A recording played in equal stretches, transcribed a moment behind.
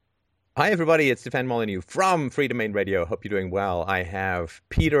Hi, everybody. It's Stefan Molyneux from Free Domain Radio. Hope you're doing well. I have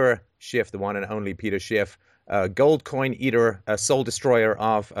Peter Schiff, the one and only Peter Schiff, gold coin eater, soul destroyer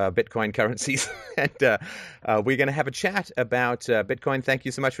of Bitcoin currencies. and we're going to have a chat about Bitcoin. Thank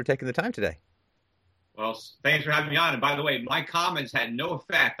you so much for taking the time today. Well, thanks for having me on. And by the way, my comments had no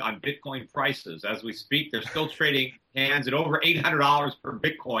effect on Bitcoin prices. As we speak, they're still trading hands at over $800 per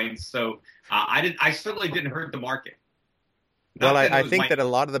Bitcoin. So I certainly didn't hurt the market. Well, I think that a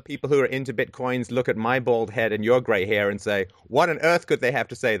lot of the people who are into Bitcoins look at my bald head and your gray hair and say, what on earth could they have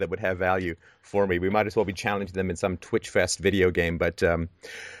to say that would have value for me? We might as well be challenging them in some Twitch Fest video game. But the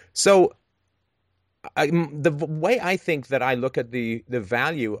way I think that I look at the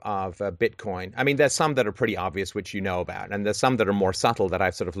value of Bitcoin, I mean, there's some that are pretty obvious, which you know about, and there's some that are more subtle that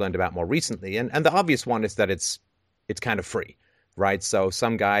I've sort of learned about more recently. And the obvious one is that it's kind of free, right? So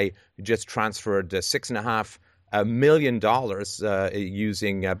some guy just transferred $6.5 million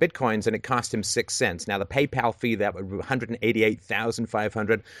using Bitcoins, and it cost him 6 cents. Now, the PayPal fee, that would be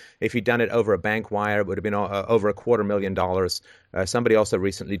 188,500. If he'd done it over a bank wire, it would have been over $250,000. Somebody also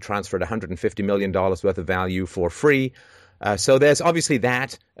recently transferred $150 million worth of value for free. So there's obviously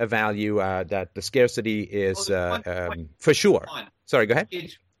that a value that the scarcity is for sure. Sorry, go ahead.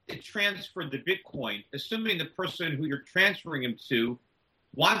 It transferred the Bitcoin, assuming the person who you're transferring him to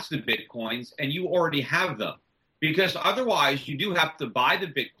wants the Bitcoins and you already have them. Because otherwise, you do have to buy the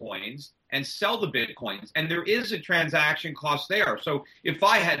Bitcoins and sell the Bitcoins. And there is a transaction cost there. So if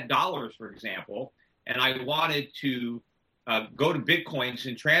I had dollars, for example, and I wanted to go to Bitcoins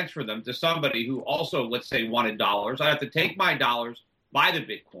and transfer them to somebody who also, let's say, wanted dollars, I'd have to take my dollars, buy the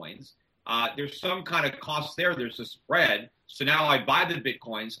Bitcoins. There's some kind of cost there. There's a spread. So now I buy the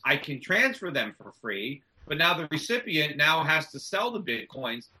Bitcoins. I can transfer them for free. But now the recipient now has to sell the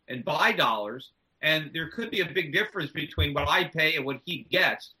Bitcoins and buy dollars. And there could be a big difference between what I pay and what he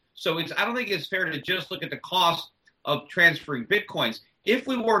gets. So I don't think it's fair to just look at the cost of transferring Bitcoins. If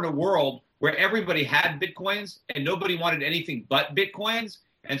we were in a world where everybody had Bitcoins and nobody wanted anything but Bitcoins,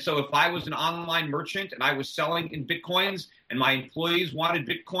 and so if I was an online merchant and I was selling in Bitcoins and my employees wanted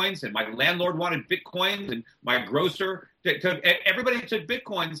Bitcoins and my landlord wanted Bitcoins and my grocer, everybody took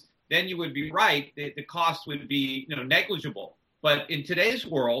Bitcoins, then you would be right. The cost would be negligible. But in today's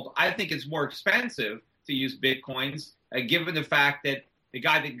world, I think it's more expensive to use Bitcoins, given the fact that the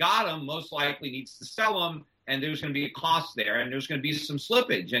guy that got them most likely needs to sell them, and there's going to be a cost there, and there's going to be some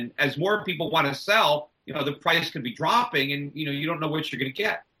slippage. And as more people want to sell, the price could be dropping, and you don't know what you're going to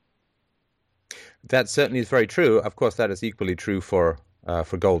get. That certainly is very true. Of course, that is equally true for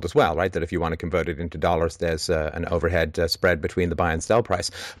gold as well, right? That if you want to convert it into dollars, there's an overhead spread between the buy and sell price.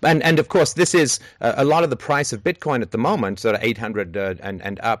 And of course, this is a lot of the price of Bitcoin at the moment, sort of 800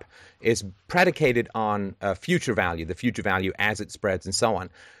 and up, is predicated on future value, the future value as it spreads and so on.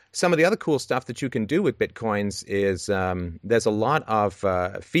 Some of the other cool stuff that you can do with Bitcoins is there's a lot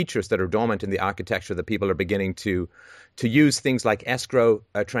of features that are dormant in the architecture that people are beginning to use, things like escrow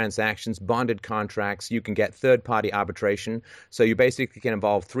transactions, bonded contracts. You can get third-party arbitration. So you basically can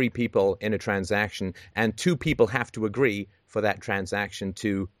involve 3 people in a transaction, and 2 people have to agree for that transaction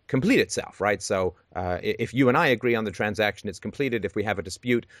to complete itself, right? So if you and I agree on the transaction, it's completed. If we have a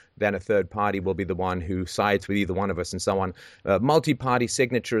dispute, then a third party will be the one who sides with either one of us and so on. Multi-party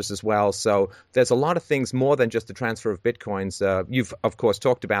signatures as well. So there's a lot of things more than just the transfer of Bitcoins. You've, of course,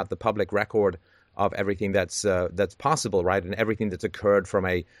 talked about the public record of everything that's possible, right? And everything that's occurred from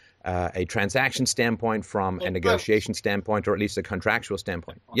a transaction standpoint, from a negotiation standpoint, or at least a contractual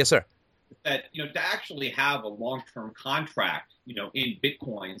standpoint. Yes, sir. That to actually have a long-term contract, in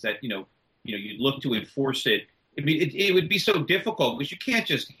Bitcoins that you'd look to enforce it. I mean, it would be so difficult because you can't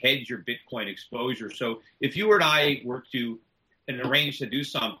just hedge your Bitcoin exposure. So if you and I were to arrange to do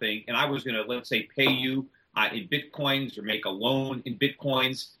something, and I was going to, let's say, pay you in Bitcoins or make a loan in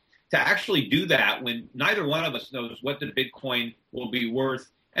Bitcoins, to actually do that when neither one of us knows what the Bitcoin will be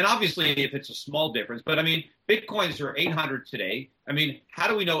worth. And obviously, if it's a small difference, but I mean, Bitcoins are 800 today. I mean, how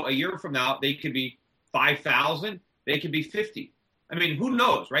do we know a year from now they could be 5,000? They could be 50. I mean, who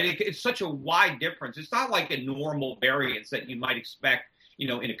knows, right? It's such a wide difference. It's not like a normal variance that you might expect, in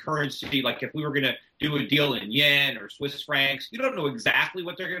a currency. Like if we were going to do a deal in yen or Swiss francs, you don't know exactly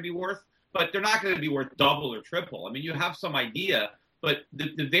what they're going to be worth, but they're not going to be worth double or triple. I mean, you have some idea, but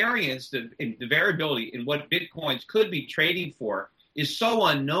the variance, the variability in what Bitcoins could be trading for is so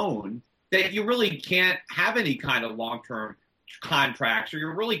unknown that you really can't have any kind of long-term contracts, or you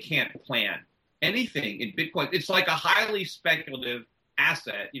really can't plan anything in Bitcoin. It's like a highly speculative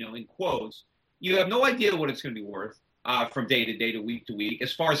asset, in quotes. You have no idea what it's going to be worth. from day to day to week.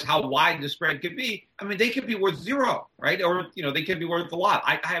 As far as how wide the spread could be, I mean, they could be worth zero, right? Or they could be worth a lot.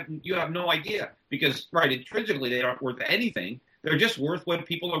 You have no idea because, right, intrinsically they aren't worth anything. They're just worth what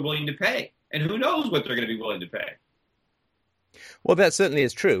people are willing to pay, and who knows what they're going to be willing to pay. Well, that certainly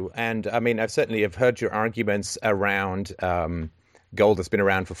is true, and I mean, I've certainly heard your arguments around. Gold has been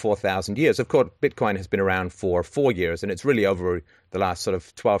around for 4,000 years. Of course, Bitcoin has been around for 4 years, and it's really over the last sort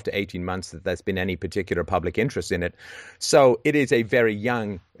of 12 to 18 months that there's been any particular public interest in it. So it is a very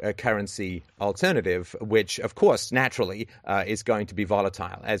young currency alternative, which, of course, naturally is going to be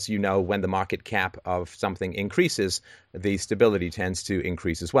volatile. As you know, when the market cap of something increases, the stability tends to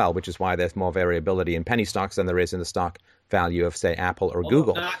increase as well, which is why there's more variability in penny stocks than there is in the stock value of, say, Apple or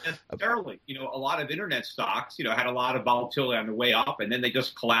Google. Not necessarily. A lot of internet stocks, had a lot of volatility on the way up, and then they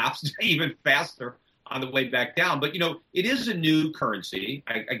just collapsed even faster on the way back down. But, it is a new currency.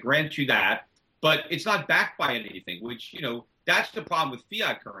 I grant you that. But it's not backed by anything, which, that's the problem with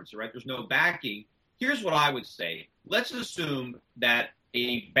fiat currency, right? There's no backing. Here's what I would say. Let's assume that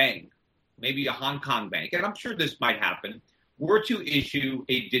a bank, maybe a Hong Kong bank, and I'm sure this might happen, were to issue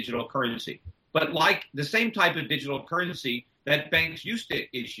a digital currency. But like the same type of digital currency that banks used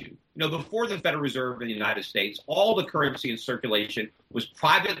to issue. Before the Federal Reserve in the United States, all the currency in circulation was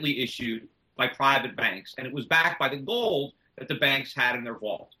privately issued by private banks, and it was backed by the gold that the banks had in their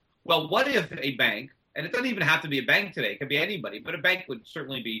vault. Well, what if a bank, and it doesn't even have to be a bank today, it could be anybody, but a bank would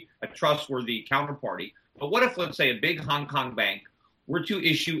certainly be a trustworthy counterparty. But what if, let's say, a big Hong Kong bank were to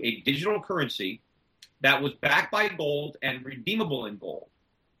issue a digital currency that was backed by gold and redeemable in gold?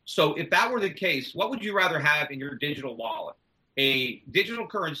 So if that were the case, what would you rather have in your digital wallet? A digital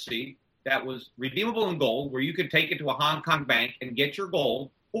currency that was redeemable in gold, where you could take it to a Hong Kong bank and get your gold,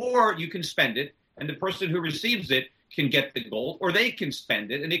 or you can spend it, and the person who receives it can get the gold, or they can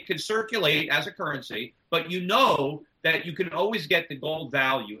spend it, and it can circulate as a currency, but that you can always get the gold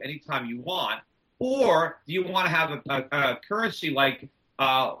value anytime you want. Or do you want to have a currency like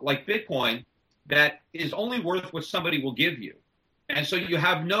Bitcoin that is only worth what somebody will give you? And so you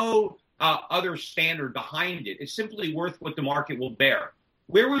have no other standard behind it. It's simply worth what the market will bear.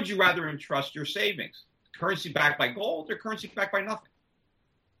 Where would you rather entrust your savings? Currency backed by gold or currency backed by nothing?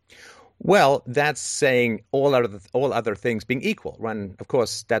 Well, that's saying all other things being equal. When, of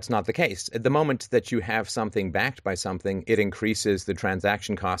course, that's not the case. At the moment that you have something backed by something, it increases the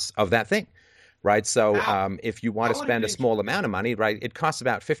transaction costs of that thing. Right. So if you want to spend a small amount of money, right, it costs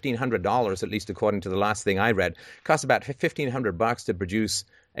about $1,500, at least according to the last thing I read, costs about $1,500 to produce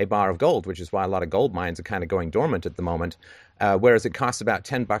a bar of gold, which is why a lot of gold mines are kind of going dormant at the moment. Whereas it costs about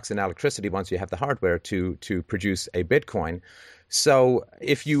 $10 in electricity once you have the hardware to produce a Bitcoin. So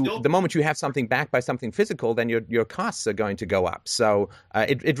the moment you have something backed by something physical, then your costs are going to go up. So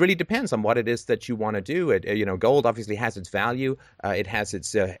it really depends on what it is that you want to do. Gold obviously has its value. It has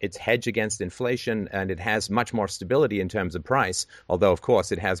its hedge against inflation, and it has much more stability in terms of price. Although, of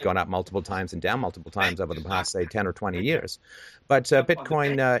course, it has gone up multiple times and down multiple times over the past, say, 10 or 20 years. But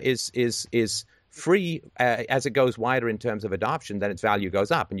Bitcoin is free as it goes wider in terms of adoption, then its value goes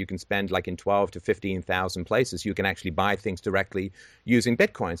up, and you can spend like in 12 to 15,000 places. You can actually buy things directly using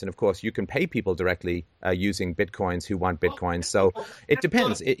Bitcoins, and of course, you can pay people directly using Bitcoins who want Bitcoins. So it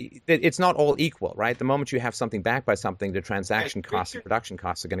depends. It's not all equal, right? The moment you have something backed by something, the transaction costs and production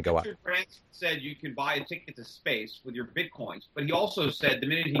costs are going to go up. Richard Branson said you can buy a ticket to space with your Bitcoins, but he also said the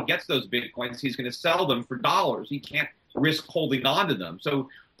minute he gets those Bitcoins, he's going to sell them for dollars. He can't risk holding on to them.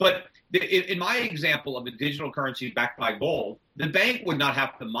 But in my example of a digital currency backed by gold, the bank would not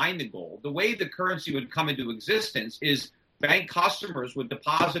have to mine the gold. The way the currency would come into existence is bank customers would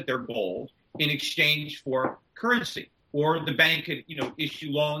deposit their gold in exchange for currency, or the bank could,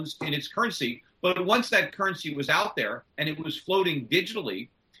 issue loans in its currency. But once that currency was out there and it was floating digitally,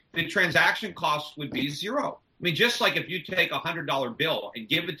 the transaction costs would be zero. I mean, just like if you take a $100 bill and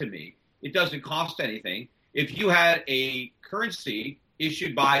give it to me, it doesn't cost anything. If you had a currency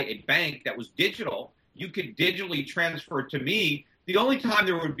issued by a bank that was digital, you could digitally transfer it to me. The only time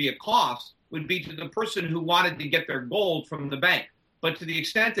there would be a cost would be to the person who wanted to get their gold from the bank. But to the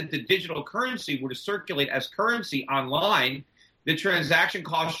extent that the digital currency were to circulate as currency online, the transaction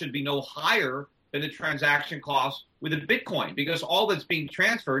cost should be no higher than the transaction cost with a Bitcoin, because all that's being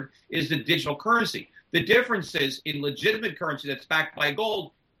transferred is the digital currency. The difference is in legitimate currency that's backed by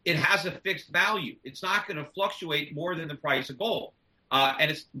gold, it has a fixed value. It's not going to fluctuate more than the price of gold.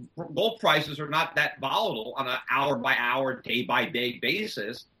 And gold prices are not that volatile on an hour-by-hour, day-by-day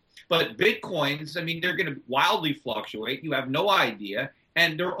basis. But Bitcoins, I mean, they're going to wildly fluctuate. You have no idea.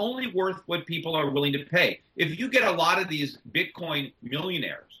 And they're only worth what people are willing to pay. If you get a lot of these Bitcoin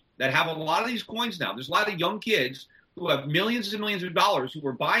millionaires that have a lot of these coins now, there's a lot of young kids who have millions and millions of dollars who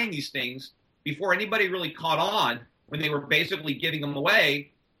were buying these things before anybody really caught on when they were basically giving them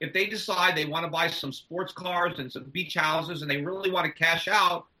away. If they decide they want to buy some sports cars and some beach houses and they really want to cash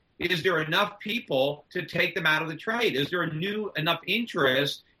out, is there enough people to take them out of the trade? Is there enough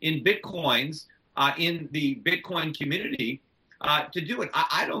interest in Bitcoins in the Bitcoin community to do it?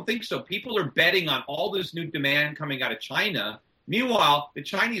 I don't think so. People are betting on all this new demand coming out of China. Meanwhile, the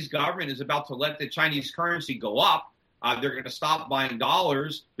Chinese government is about to let the Chinese currency go up. They're going to stop buying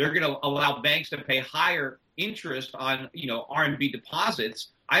dollars. They're going to allow banks to pay higher interest on, RMB deposits.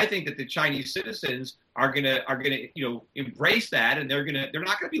 I think that the Chinese citizens are going to embrace that, and they're not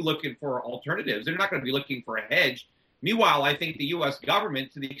going to be looking for alternatives. They're not going to be looking for a hedge. Meanwhile, I think the U.S.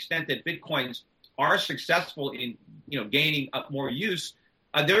 government, to the extent that Bitcoins are successful in gaining up more use,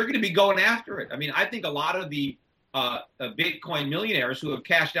 they're going to be going after it. I mean, I think a lot of the Bitcoin millionaires who have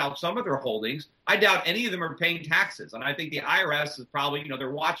cashed out some of their holdings, I doubt any of them are paying taxes. And I think the IRS is probably,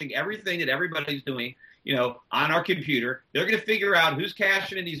 they're watching everything that everybody's doing, on our computer. They're going to figure out who's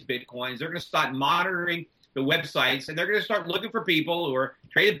cashing in these Bitcoins. They're going to start monitoring the websites, and they're going to start looking for people who are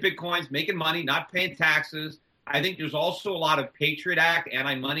trading Bitcoins, making money, not paying taxes. I think there's also a lot of Patriot Act,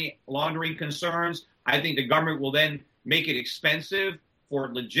 anti-money laundering concerns. I think the government will then make it expensive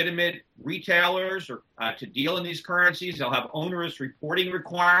for legitimate retailers or to deal in these currencies. They'll have onerous reporting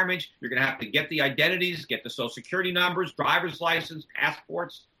requirements. You're going to have to get the identities, get the social security numbers, driver's license,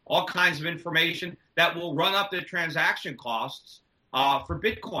 passports, all kinds of information that will run up the transaction costs for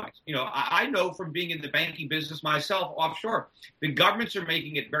Bitcoins. I know from being in the banking business myself offshore, the governments are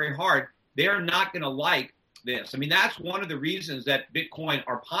making it very hard. They are not going to like this. I mean, that's one of the reasons that Bitcoin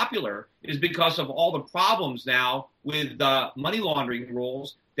are popular, is because of all the problems now with money laundering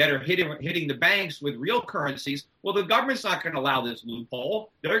rules that are hitting the banks with real currencies. Well, the government's not going to allow this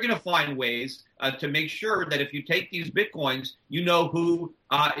loophole. They're going to find ways to make sure that if you take these Bitcoins, you know who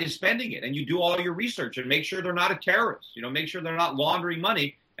is spending it, and you do all your research and make sure they're not a terrorist, make sure they're not laundering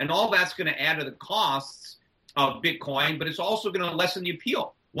money. And all that's going to add to the costs of Bitcoin, but it's also going to lessen the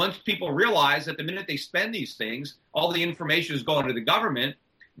appeal. Once people realize that the minute they spend these things, all the information is going to the government,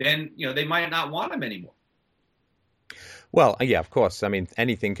 then, they might not want them anymore. Well, yeah, of course. I mean,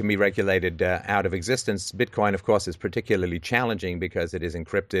 anything can be regulated out of existence. Bitcoin, of course, is particularly challenging because it is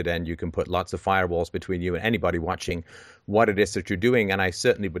encrypted and you can put lots of firewalls between you and anybody watching what it is that you're doing. And I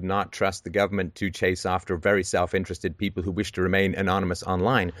certainly would not trust the government to chase after very self-interested people who wish to remain anonymous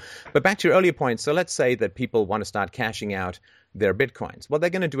online. But back to your earlier point, so let's say that people want to start cashing out their Bitcoins. Well, they're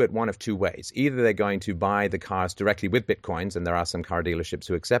going to do it one of two ways. Either they're going to buy the cars directly with Bitcoins, and there are some car dealerships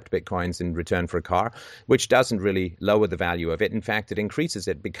who accept Bitcoins in return for a car, which doesn't really lower the value of it. In fact, it increases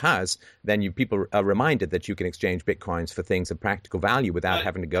it, because then people are reminded that you can exchange Bitcoins for things of practical value without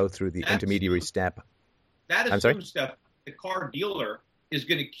having to go through the intermediary step. That assumes that the car dealer is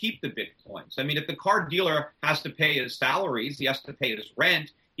going to keep the Bitcoins. I mean, if the car dealer has to pay his salaries, he has to pay his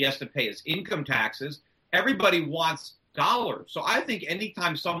rent, he has to pay his income taxes, everybody wants dollars. So I think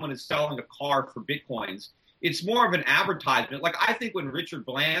anytime someone is selling a car for Bitcoins, it's more of an advertisement. Like, I think when Richard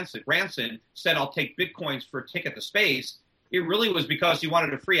Branson said, "I'll take Bitcoins for a ticket to space," it really was because he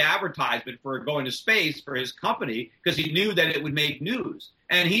wanted a free advertisement for going to space for his company, because he knew that it would make news.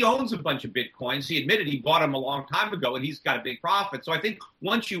 And he owns a bunch of Bitcoins. He admitted he bought them a long time ago, and he's got a big profit. So I think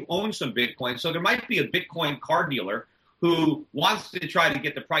once you own some Bitcoin, so there might be a Bitcoin car dealer who wants to try to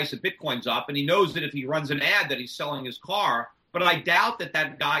get the price of Bitcoins up, and he knows that if he runs an ad that he's selling his car, but I doubt that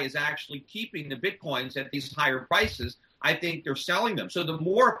that guy is actually keeping the Bitcoins at these higher prices. I think they're selling them. So the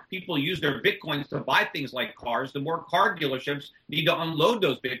more people use their Bitcoins to buy things like cars, the more car dealerships need to unload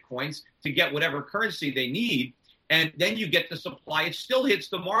those Bitcoins to get whatever currency they need, and then you get the supply. It still hits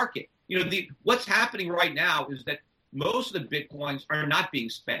the market. What's happening right now is that most of the Bitcoins are not being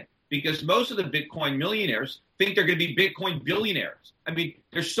spent, because most of the Bitcoin millionaires think they're going to be Bitcoin billionaires. I mean,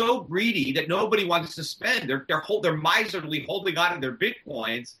 they're so greedy that nobody wants to spend. They're miserly holding on to their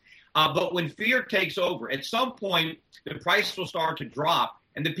Bitcoins. But when fear takes over, at some point, the price will start to drop,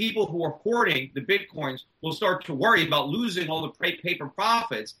 and the people who are hoarding the Bitcoins will start to worry about losing all the paper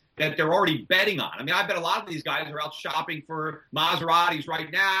profits that they're already betting on. I mean, I bet a lot of these guys are out shopping for Maseratis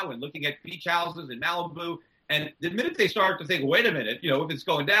right now and looking at beach houses in Malibu. And the minute they start to think, wait a minute, if it's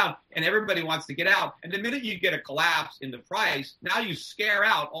going down and everybody wants to get out, and the minute you get a collapse in the price, now you scare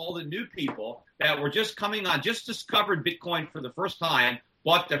out all the new people that were just coming on, just discovered Bitcoin for the first time,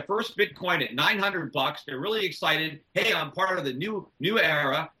 bought their first Bitcoin at $900. They're really excited. Hey, I'm part of the new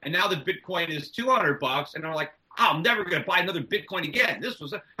era. And now the Bitcoin is $200. And they're like, I'm never going to buy another Bitcoin again.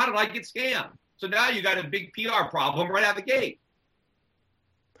 How did I get scammed? So now you got a big PR problem right out of the gate.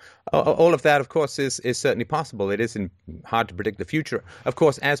 All of that, of course, is certainly possible. It isn't hard to predict the future. Of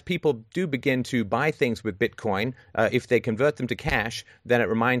course, as people do begin to buy things with Bitcoin, if they convert them to cash, then it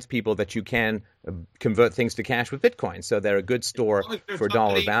reminds people that you can convert things to cash with Bitcoin. So they're a good store for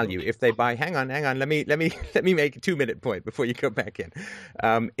dollar value. If they buy, hang on, let me make a 2-minute point before you go back in.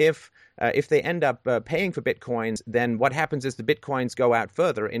 If they end up paying for Bitcoins, then what happens is the Bitcoins go out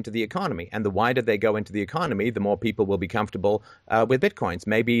further into the economy. And the wider they go into the economy, the more people will be comfortable with Bitcoins.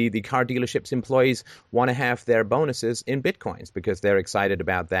 Maybe the car dealership's employees want to have their bonuses in Bitcoins because they're excited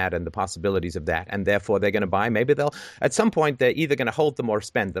about that and the possibilities of that. And therefore, they're going to buy. Maybe they'll, at some point, they're either going to hold them or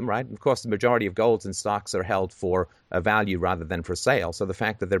spend them, right? Of course, the majority of golds and stocks are held for value rather than for sale. So the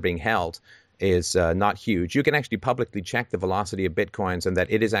fact that they're being held is not huge. You can actually publicly check the velocity of Bitcoins and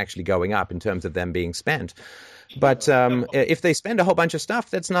that it is actually going up in terms of them being spent. But if they spend a whole bunch of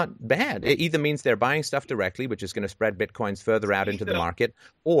stuff, that's not bad. It either means they're buying stuff directly, which is going to spread Bitcoins further out into the market,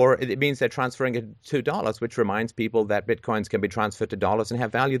 or it means they're transferring it to dollars, which reminds people that Bitcoins can be transferred to dollars and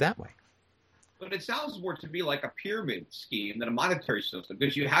have value that way. But it sounds more to me like a pyramid scheme than a monetary system,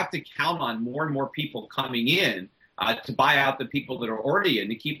 because you have to count on more and more people coming in to buy out the people that are already in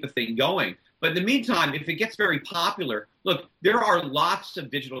to keep the thing going. But in the meantime, if it gets very popular, look, there are lots of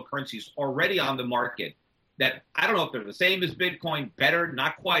digital currencies already on the market that I don't know if they're the same as Bitcoin, better,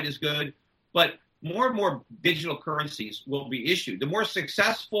 not quite as good, but more and more digital currencies will be issued. The more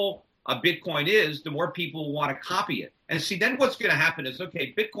successful Bitcoin is, the more people will want to copy it. And see, then what's going to happen is,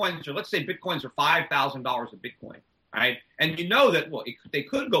 okay, let's say Bitcoins are $5,000 a Bitcoin, right? And you know that, well, they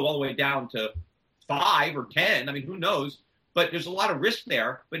could go all the way down to 5 or 10. I mean, who knows? But there's a lot of risk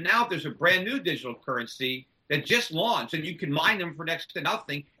there. But now if there's a brand new digital currency that just launched and you can mine them for next to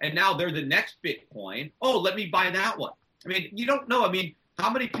nothing, and now they're the next Bitcoin, oh, let me buy that one. I mean, you don't know. I mean, how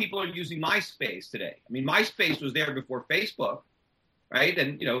many people are using MySpace today? I mean, MySpace was there before Facebook, right?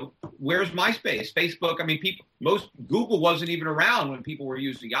 And, where's MySpace? Facebook, I mean, Google wasn't even around when people were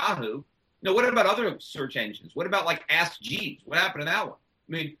using Yahoo. What about other search engines? What about like Ask Jeeves? What happened to that one?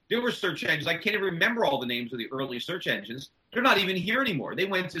 I mean, there were search engines. I can't even remember all the names of the early search engines. They're not even here anymore. They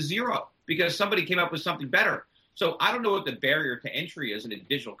went to zero because somebody came up with something better. So I don't know what the barrier to entry is in a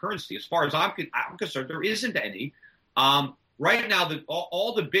digital currency. As far as I'm concerned, there isn't any. Right now,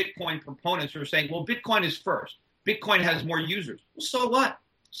 all the Bitcoin proponents are saying, well, Bitcoin is first. Bitcoin has more users. Well, so what?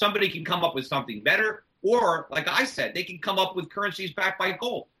 Somebody can come up with something better. Or, like I said, they can come up with currencies backed by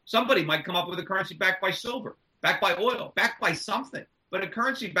gold. Somebody might come up with a currency backed by silver, backed by oil, backed by something. But a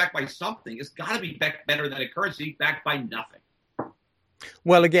currency backed by something has got to be better than a currency backed by nothing.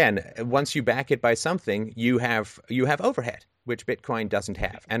 Well, again, once you back it by something, you have overhead, which Bitcoin doesn't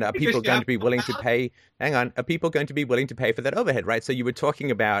have. And are people going to be willing to pay? Hang on, are people going to be willing to pay for that overhead, right? So you were talking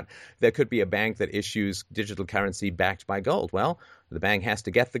about there could be a bank that issues digital currency backed by gold. Well, the bank has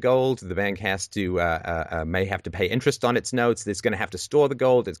to get the gold. The bank has to may have to pay interest on its notes. It's going to have to store the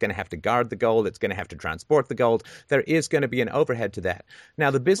gold. It's going to have to guard the gold. It's going to have to transport the gold. There is going to be an overhead to that. Now,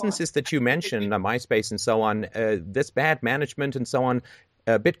 the businesses that you mentioned, MySpace and so on, this bad management and so on,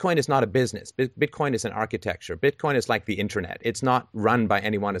 Bitcoin is not a business. Bitcoin is an architecture. Bitcoin is like the internet. It's not run by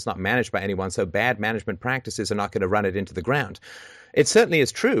anyone. It's not managed by anyone. So bad management practices are not going to run it into the ground. It certainly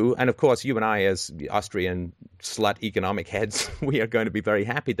is true. And of course, you and I, as the Austrian slut economic heads, we are going to be very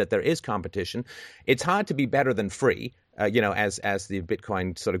happy that there is competition. It's hard to be better than free, as the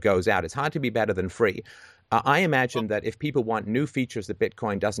Bitcoin sort of goes out. It's hard to be better than free. I imagine that if people want new features that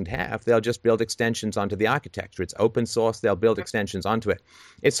Bitcoin doesn't have, they'll just build extensions onto the architecture. It's open source. They'll build extensions onto it.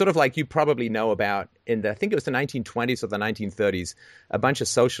 It's sort of like you probably know about I think it was the 1920s or the 1930s, a bunch of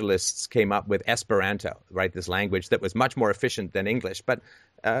socialists came up with Esperanto, right? This language that was much more efficient than English, but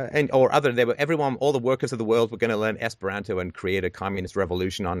all the workers of the world were going to learn Esperanto and create a communist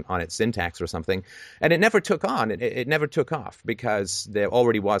revolution on its syntax or something. And it never took on. It never took off because there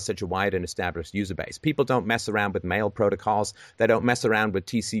already was such a wide and established user base. People don't mess around with mail protocols. They don't mess around with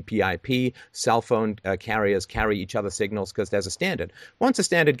TCP/IP. Cell phone carriers carry each other's signals because there's a standard. Once a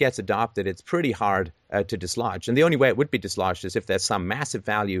standard gets adopted, it's pretty hard to dislodge. And the only way it would be dislodged is if there's some massive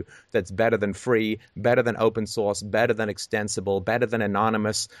value that's better than free, better than open source, better than extensible, better than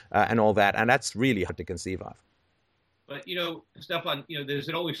anonymous, and all that. And that's really hard to conceive of. But, Stefan, there's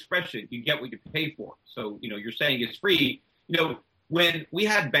an old expression, you get what you pay for. So, you're saying it's free. When we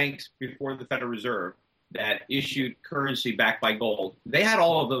had banks before the Federal Reserve that issued currency backed by gold, they had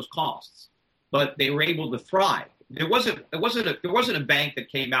all of those costs, but they were able to thrive. There wasn't a bank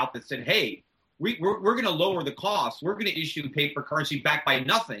that came out that said, hey, we're going to lower the cost. We're going to issue paper currency backed by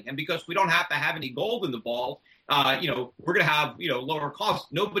nothing. And because we don't have to have any gold in the vault, we're going to have, lower costs.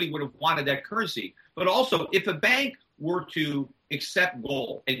 Nobody would have wanted that currency. But also, if a bank were to accept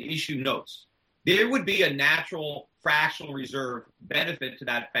gold and issue notes, there would be a natural fractional reserve benefit to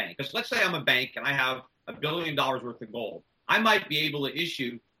that bank. Because let's say I'm a bank and I have $1 billion worth of gold. I might be able to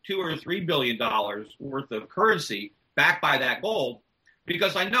issue $2 or $3 billion worth of currency backed by that gold,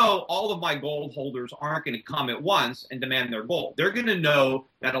 because I know all of my gold holders aren't going to come at once and demand their gold. They're going to know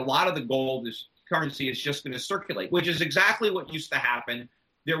that a lot of the gold currency is just going to circulate, which is exactly what used to happen.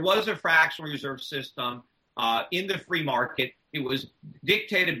 There was a fractional reserve system in the free market. It was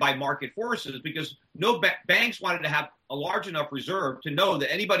dictated by market forces because no banks wanted to have a large enough reserve to know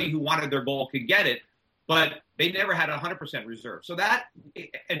that anybody who wanted their gold could get it, but they never had a 100% reserve. So that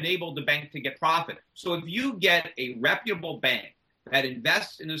enabled the bank to get profit. So if you get a reputable bank that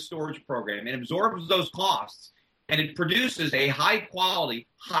invests in a storage program and absorbs those costs, and it produces a high-quality,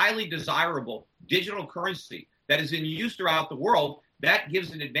 highly desirable digital currency that is in use throughout the world, that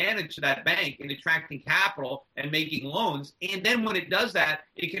gives an advantage to that bank in attracting capital and making loans. And then when it does that,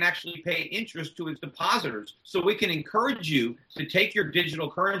 it can actually pay interest to its depositors. So we can encourage you to take your digital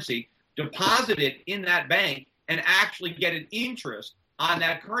currency, deposit it in that bank, and actually get an interest on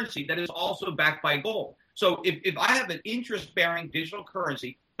that currency that is also backed by gold. So if I have an interest-bearing digital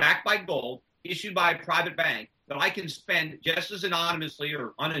currency backed by gold issued by a private bank that I can spend just as anonymously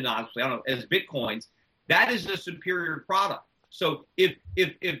or unanonymously, I don't know, as Bitcoins, that is a superior product. So if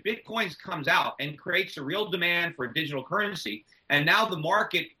Bitcoins comes out and creates a real demand for digital currency, and now the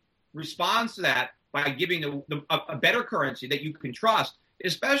market responds to that by giving a better currency that you can trust,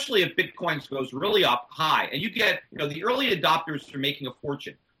 especially if Bitcoins goes really up high, and you get, the early adopters are making a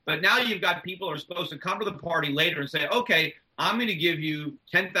fortune. But now you've got people who are supposed to come to the party later and say, okay, I'm going to give you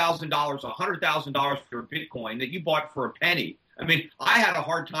 $10,000, $100,000 for a Bitcoin that you bought for a penny. I mean, I had a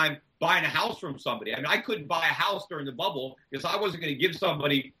hard time buying a house from somebody. I mean, I couldn't buy a house during the bubble because I wasn't going to give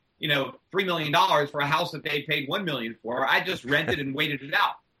somebody, $3 million for a house that they paid $1 million for. I just rented and waited it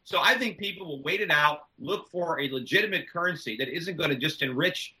out. So I think people will wait it out, look for a legitimate currency that isn't going to just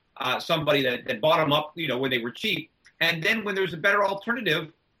enrich somebody that bought them up, when they were cheap. And then when there's a better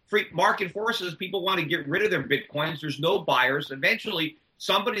alternative, free market forces, people want to get rid of their Bitcoins. There's no buyers. Eventually,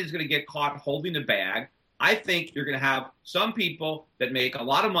 somebody is going to get caught holding the bag. I think you're going to have some people that make a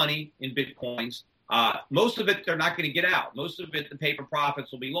lot of money in Bitcoins. Most of it, they're not going to get out. Most of it, the paper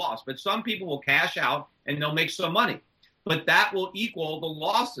profits will be lost. But some people will cash out and they'll make some money. But that will equal the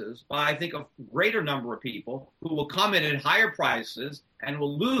losses by, I think, a greater number of people who will come in at higher prices and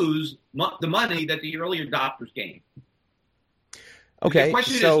will lose the money that the early adopters gained. Okay, the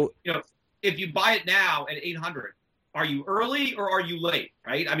question is, if you buy it now at 800, are you early or are you late,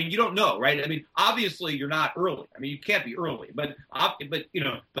 right? I mean, you don't know, right? I mean, obviously you're not early. I mean, you can't be early, but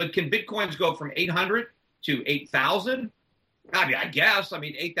can Bitcoins go from 800 to 8,000? I mean, I guess. I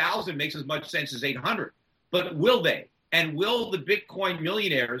mean, 8,000 makes as much sense as 800, but will they? And will the Bitcoin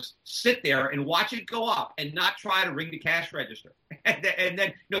millionaires sit there and watch it go up and not try to ring the cash register? And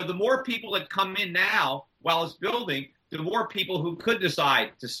then, the more people that come in now while it's building, the more people who could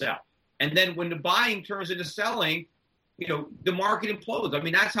decide to sell. And then when the buying turns into selling, the market implodes. I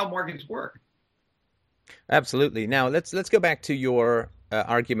mean, that's how markets work. Absolutely. Now, let's go back to your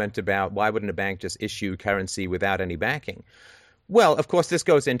argument about why wouldn't a bank just issue currency without any backing? Well, of course, this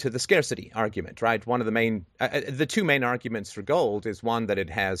goes into the scarcity argument, right? One of the two main arguments for gold is one, that it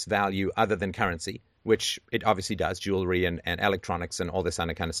has value other than currency, which it obviously does, jewelry and electronics and all this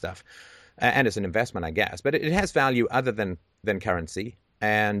other kind of stuff. And as an investment, I guess. But it has value other than currency.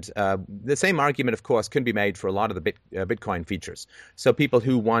 And the same argument, of course, can be made for a lot of the Bitcoin features. So people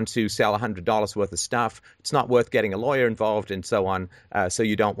who want to sell $100 worth of stuff, it's not worth getting a lawyer involved and so on. So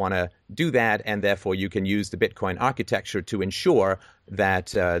you don't want to do that. And therefore, you can use the Bitcoin architecture to ensure that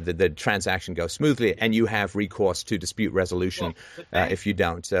the transaction goes smoothly, and you have recourse to dispute resolution if you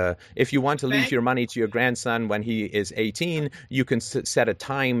don't. If you want to leave your money to your grandson when he is 18, you can set a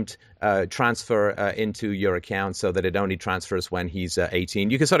timed transfer into your account so that it only transfers when he's 18.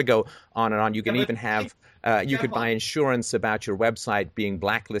 You can sort of go on and on. You can even have you could buy insurance about your website being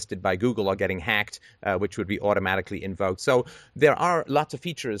blacklisted by Google or getting hacked, which would be automatically invoked. So there are lots of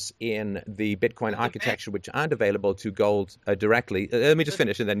features in the Bitcoin architecture which aren't available to gold directly. Let me just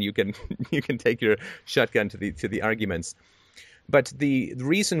finish, and then you can take your shotgun to the arguments. But the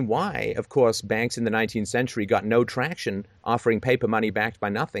reason why, of course, banks in the 19th century got no traction offering paper money backed by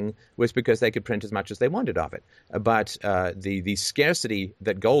nothing was because they could print as much as they wanted of it. But the scarcity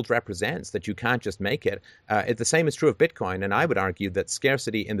that gold represents, that you can't just make it, the same is true of Bitcoin. And I would argue that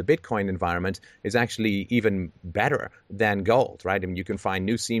scarcity in the Bitcoin environment is actually even better than gold, right? I mean, you can find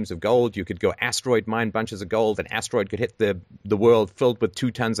new seams of gold. You could go asteroid mine bunches of gold. An asteroid could hit the world filled with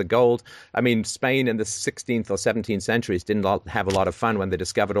 2 tons of gold. I mean, Spain in the 16th or 17th centuries didn't have a lot of fun when they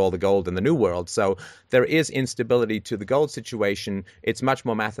discovered all the gold in the New World. So there is instability to the gold situation. It's much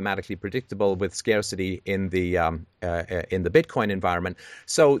more mathematically predictable with scarcity in the Bitcoin environment.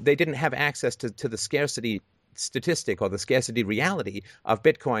 So they didn't have access to the scarcity statistic or the scarcity reality of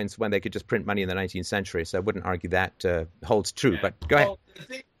Bitcoins when they could just print money in the 19th century. So I wouldn't argue that holds true. But go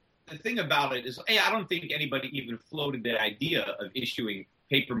ahead. The thing about it is, I don't think anybody even floated the idea of issuing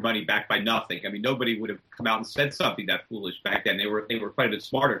paper money backed by nothing. I mean, nobody would have come out and said something that foolish back then. They were quite a bit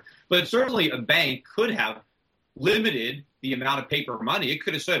smarter. But certainly a bank could have limited the amount of paper money. It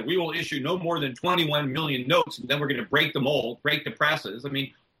could have said, we will issue no more than 21 million notes, and then we're going to break the mold, break the presses. I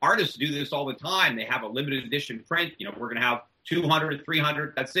mean, artists do this all the time. They have a limited edition print. You know, we're going to have 200,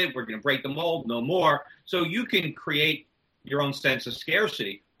 300. That's it. We're going to break the mold, no more. So you can create your own sense of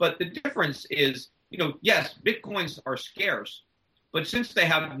scarcity. But the difference is, you know, yes, Bitcoins are scarce, but since they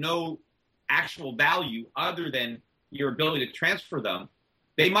have no actual value other than your ability to transfer them,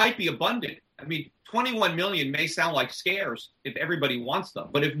 they might be abundant. I mean, 21 million may sound like scarce if everybody wants them.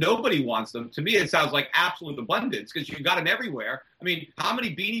 But if nobody wants them, to me, it sounds like absolute abundance because you've got them everywhere. I mean, how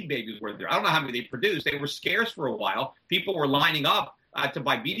many Beanie Babies were there? I don't know how many they produced. They were scarce for a while. People were lining up to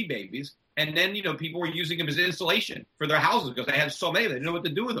buy Beanie Babies. And then, you know, people were using them as insulation for their houses because they had so many. They didn't know what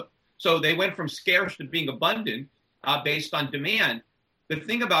to do with them. So they went from scarce to being abundant based on demand. The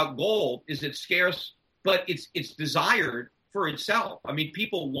thing about gold is it's scarce, but it's desired for itself. I mean,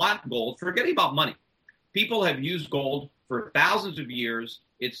 people want gold. Forgetting about money. People have used gold for thousands of years.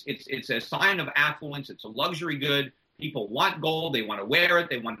 It's a sign of affluence. It's a luxury good. People want gold. They want to wear it.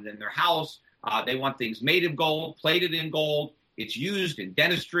 They want it in their house. They want things made of gold, plated in gold. It's used in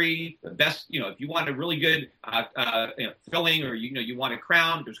dentistry. The best, you know, if you want a really good filling or, you want a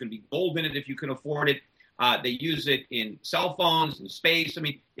crown, there's going to be gold in it if you can afford it. They use it in cell phones and space. I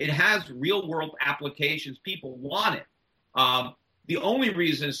mean, it has real world applications. People want it. The only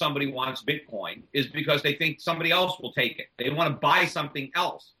reason somebody wants Bitcoin is because they think somebody else will take it. They want to buy something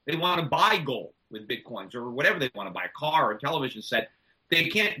else. They want to buy gold with Bitcoins or whatever they want to buy, a car or a television set. They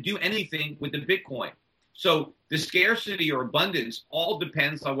can't do anything with the Bitcoin. So the scarcity or abundance all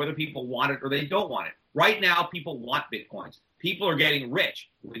depends on whether people want it or they don't want it. Right now, people want Bitcoins. People are getting rich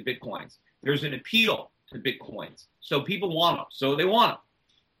with Bitcoins. There's an appeal to Bitcoins. So people want them. So they want them.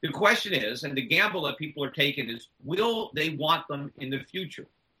 The question is, and the gamble that people are taking is, will they want them in the future?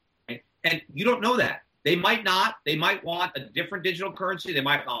 And you don't know that. They might not. They might want a different digital currency. They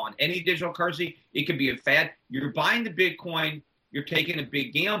might not want any digital currency. It could be a fad. You're buying the Bitcoin. You're taking a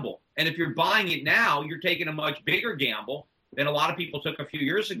big gamble. And if you're buying it now, you're taking a much bigger gamble than a lot of people took a few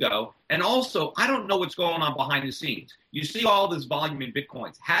years ago. And also, I don't know what's going on behind the scenes. You see all this volume in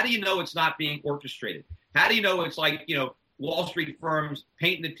Bitcoins. How do you know it's not being orchestrated? How do you know it's like, Wall Street firms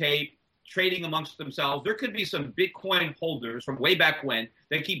painting the tape, trading amongst themselves? There could be some Bitcoin holders from way back when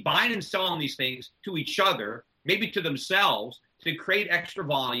that keep buying and selling these things to each other, maybe to themselves, to create extra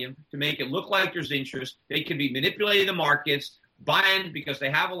volume, to make it look like there's interest. They could be manipulating the markets, buying because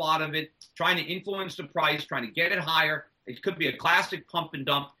they have a lot of it, trying to influence the price, trying to get it higher. It could be a classic pump and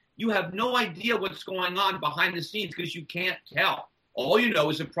dump. You have no idea what's going on behind the scenes because you can't tell. All you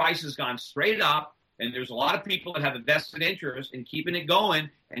know is the price has gone straight up, and there's a lot of people that have a vested interest in keeping it going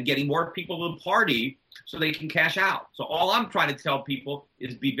and getting more people to the party so they can cash out. So all I'm trying to tell people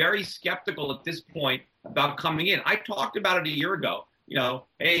is be very skeptical at this point about coming in. I talked about it a year ago.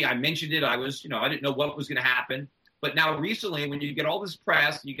 Hey, I mentioned it. I was, I didn't know what was going to happen. But now recently, when you get all this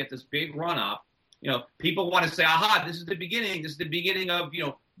press, you get this big run-up, people want to say, aha, this is the beginning. This is the beginning of,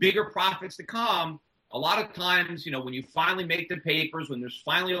 bigger profits to come. A lot of times, when you finally make the papers, when there's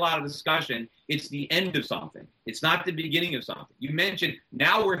finally a lot of discussion, it's the end of something. It's not the beginning of something. You mentioned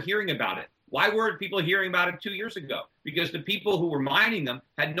now we're hearing about it. Why weren't people hearing about it 2 years ago? Because the people who were mining them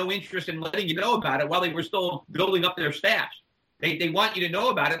had no interest in letting you know about it while they were still building up their stash. They want you to know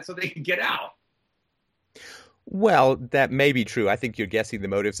about it so they can get out. Well, that may be true. I think you're guessing the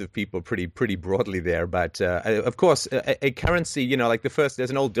motives of people pretty broadly there. But of course, a currency, like there's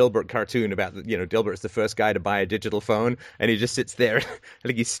an old Dilbert cartoon about, Dilbert's the first guy to buy a digital phone, and he just sits there,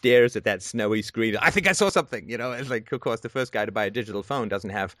 like he stares at that snowy screen. I think I saw something, It's like, of course, the first guy to buy a digital phone doesn't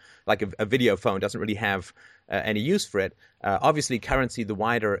have, like a video phone, doesn't really have any use for it. Obviously, currency, the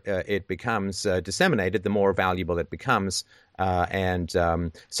wider it becomes disseminated, the more valuable it becomes.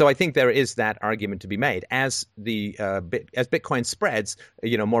 So I think there is that argument to be made. As Bitcoin spreads,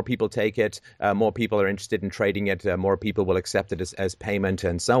 more people take it, more people are interested in trading it, more people will accept it as payment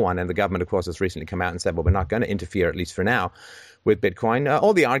and so on. And the government, of course, has recently come out and said, well, we're not going to interfere, at least for now, with Bitcoin.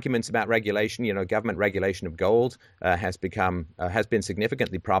 All the arguments about regulation, government regulation of gold has been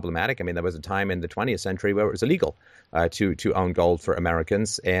significantly problematic. I mean, there was a time in the 20th century where it was illegal to own gold for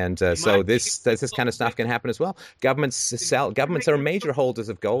Americans, and so this kind of stuff can happen as well. Governments are major holders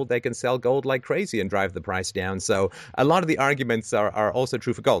of gold. They can sell gold like crazy and drive the price down. So a lot of the arguments are also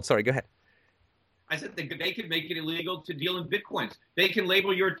true for gold. Sorry, go ahead. I said they could make it illegal to deal in Bitcoins. They can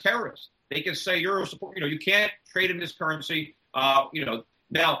label you a terrorist. They can say you're a support. You can't trade in this currency.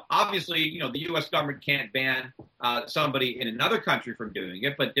 Now, obviously, the U.S. government can't ban somebody in another country from doing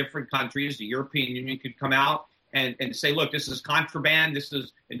it, but different countries, the European Union, could come out and say, look, this is contraband. This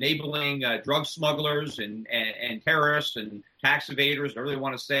is enabling drug smugglers and terrorists and tax evaders, whatever they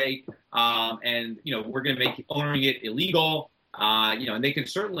want to say. And we're going to make owning it illegal. And they can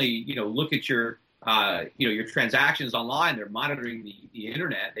certainly, look at your transactions online. They're monitoring the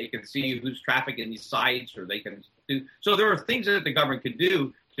internet. They can see who's trafficking these sites, or they can do. So there are things that the government can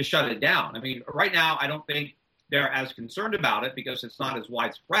do to shut it down. I mean, right now, I don't think they're as concerned about it because it's not as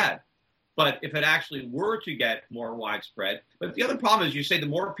widespread. But if it actually were to get more widespread, but the other problem is, you say the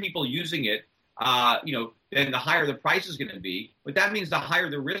more people using it, then the higher the price is going to be. But that means the higher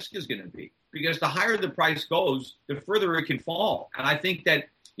the risk is going to be, because the higher the price goes, the further it can fall. And I think that,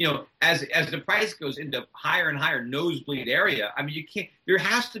 as the price goes into higher and higher nosebleed area, I mean, there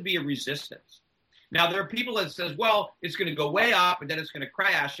has to be a resistance. Now, there are people that says, well, it's going to go way up and then it's going to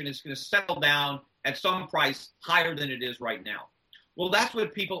crash and it's going to settle down at some price higher than it is right now. Well, that's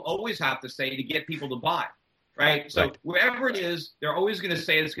what people always have to say to get people to buy, right? So wherever it is, they're always going to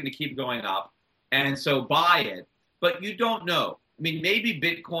say it's going to keep going up. And so buy it. But you don't know. I mean, maybe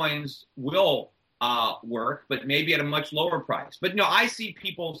Bitcoins will work, but maybe at a much lower price. But, I see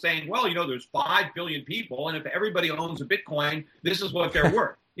people saying, well, there's 5 billion people, and if everybody owns a Bitcoin, this is what they're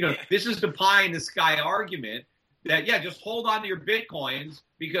worth. This is the pie in the sky argument that, just hold on to your Bitcoins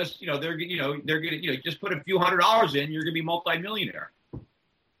because, they're going to, just put a few $100s in, you're going to be multimillionaire.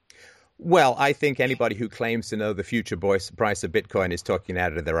 Well, I think anybody who claims to know the future price of Bitcoin is talking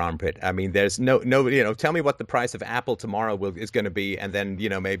out of their armpit. I mean, there's nobody, tell me what the price of Apple tomorrow is going to be, and then,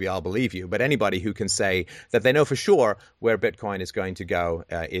 maybe I'll believe you. But anybody who can say that they know for sure where Bitcoin is going to go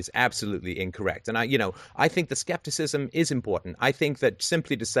is absolutely incorrect. And I think the skepticism is important. I think that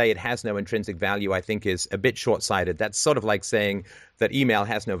simply to say it has no intrinsic value, I think is a bit short-sighted. That's sort of like saying that email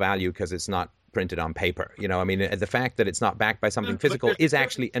has no value because it's not printed on paper. I mean, the fact that it's not backed by something physical is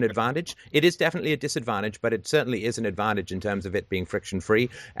actually an advantage. It is definitely a disadvantage, but it certainly is an advantage in terms of it being friction-free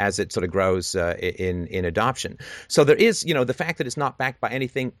as it sort of grows in adoption. So there is, the fact that it's not backed by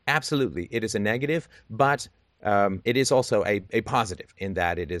anything, absolutely, it is a negative, but it is also a positive in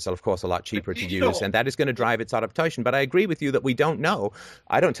that it is, of course, a lot cheaper to use, and that is going to drive its adaptation. But I agree with you that we don't know.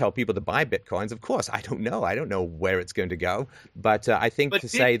 I don't tell people to buy Bitcoins. Of course, I don't know. I don't know where it's going to go. But I think to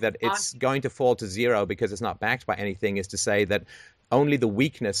say that it's going to fall to zero because it's not backed by anything is to say that only the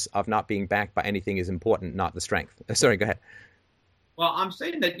weakness of not being backed by anything is important, not the strength. Sorry, go ahead. Well, I'm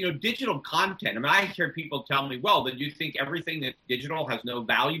saying that, digital content, I mean, I hear people tell me, well, then you think everything that's digital has no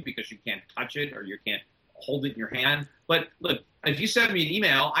value because you can't touch it or you can't hold it in your hand. But look, if you send me an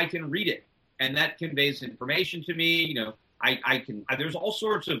email, I can read it, and that conveys information to me. I can. There's all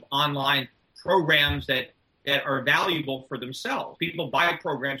sorts of online programs that are valuable for themselves. People buy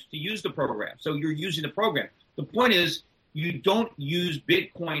programs to use the program, so you're using the program. The point is, you don't use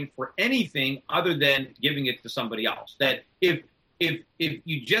Bitcoin for anything other than giving it to somebody else. That if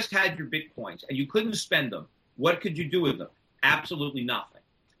you just had your Bitcoins and you couldn't spend them, what could you do with them? Absolutely nothing.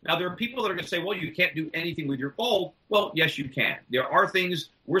 Now, there are people that are going to say, well, you can't do anything with your gold. Well, yes, you can. There are things,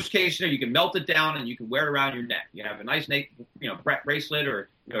 worst case scenario, you can melt it down and you can wear it around your neck. You have a nice bracelet or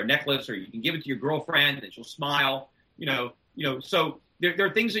necklace, or you can give it to your girlfriend and she'll smile. So there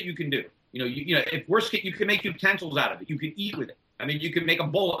are things that you can do. If worst case, you can make utensils out of it. You can eat with it. I mean, you can make a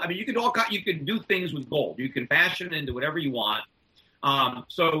bowl. I mean, you can do things with gold. You can fashion it into whatever you want.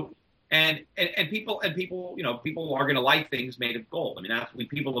 And people, people are going to like things made of gold. I mean, that's when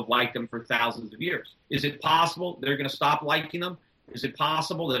people have liked them for thousands of years. Is it possible they're going to stop liking them? Is it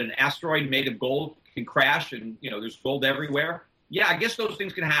possible that an asteroid made of gold can crash and, there's gold everywhere? Yeah, I guess those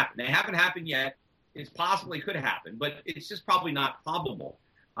things can happen. They haven't happened yet. It's possible it could happen, but it's just probably not probable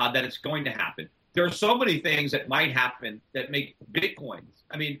that it's going to happen. There are so many things that might happen that make Bitcoins.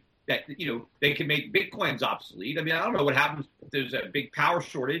 I mean, that, they can make Bitcoins obsolete. I mean, I don't know what happens if there's a big power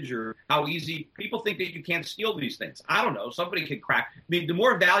shortage or how easy people think that you can't steal these things. I don't know. Somebody could crack. I mean, the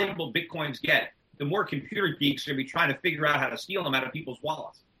more valuable Bitcoins get, the more computer geeks are going to be trying to figure out how to steal them out of people's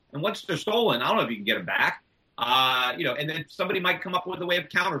wallets. And once they're stolen, I don't know if you can get them back. And then somebody might come up with a way of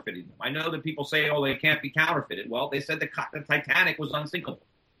counterfeiting them. I know that people say, oh, they can't be counterfeited. Well, they said the Titanic was unsinkable.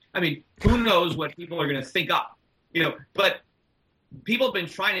 I mean, who knows what people are going to think up, but people have been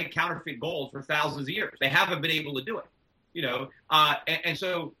trying to counterfeit gold for thousands of years. They haven't been able to do it, and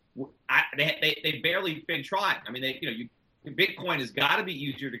so they've barely been trying. I mean, Bitcoin has got to be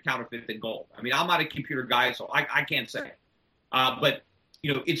easier to counterfeit than gold. I mean, I'm not a computer guy, so I can't say. But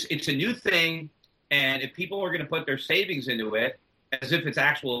it's a new thing, and if people are going to put their savings into it as if it's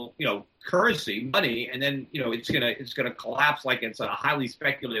actual, currency, money, and then it's gonna collapse like it's a highly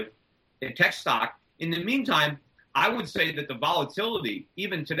speculative tech stock. In the meantime, I would say that the volatility,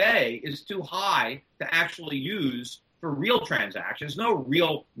 even today, is too high to actually use for real transactions. No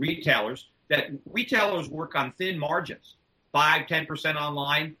real retailers. That retailers work on thin margins, 5-10%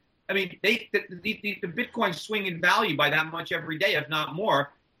 online. I mean, the Bitcoin swing in value by that much every day, if not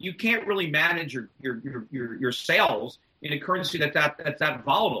more. You can't really manage your sales in a currency that's that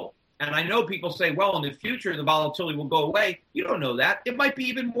volatile. And I know people say, well, in the future, the volatility will go away. You don't know that. It might be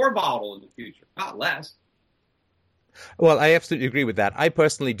even more volatile in the future, not less. Well, I absolutely agree with that. I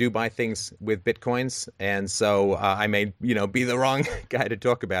personally do buy things with Bitcoins, and so I may, be the wrong guy to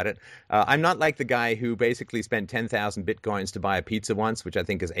talk about it. I'm not like the guy who basically spent 10,000 Bitcoins to buy a pizza once, which I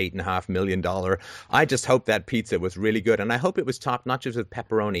think is $8.5 million. I just hope that pizza was really good, and I hope it was topped not just with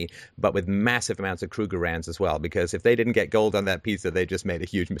pepperoni, but with massive amounts of Krugerrands as well, because if they didn't get gold on that pizza, they just made a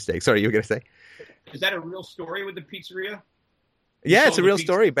huge mistake. Sorry, you were going to say? Is that a real story with the pizzeria? Yeah, it's a real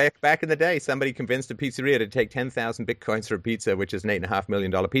story. Back in the day, somebody convinced a pizzeria to take 10,000 Bitcoins for a pizza, which is an $8.5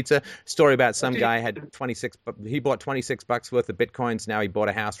 million pizza. Story about some guy had he bought $26 worth of Bitcoins. Now he bought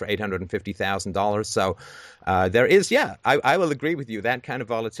a house for $850,000. So there is, I will agree with you. That kind of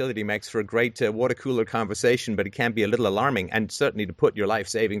volatility makes for a great water cooler conversation, but it can be a little alarming. And certainly to put your life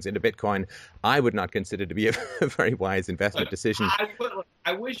savings into Bitcoin, I would not consider to be a very wise investment decision.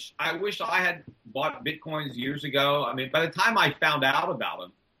 I wish I had bought Bitcoins years ago. I mean, by the time I found out about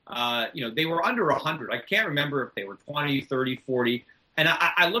them, they were under 100. I can't remember if they were 20, 30, 40. And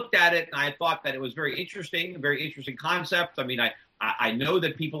I looked at it and I thought that it was very interesting, a very interesting concept. I mean, I know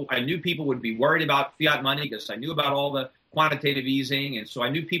that I knew people would be worried about fiat money because I knew about all the quantitative easing. And so I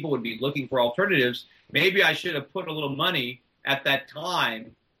knew people would be looking for alternatives. Maybe I should have put a little money at that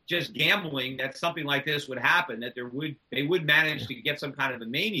time, just gambling that something like this would happen, that they would manage to get some kind of a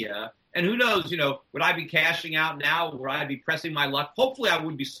mania. And who knows, would I be cashing out now? Would I be pressing my luck? Hopefully I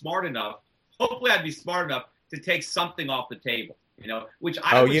would be smart enough. Hopefully I'd be smart enough to take something off the table, which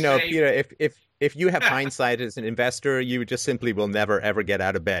I would say. Peter, if you have hindsight as an investor, you just simply will never, ever get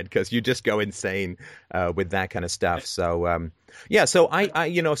out of bed because you just go insane with that kind of stuff. So, so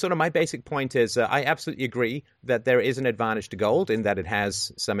I sort of my basic point is I absolutely agree that there is an advantage to gold in that it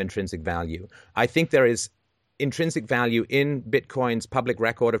has some intrinsic value. I think there is intrinsic value in Bitcoin's public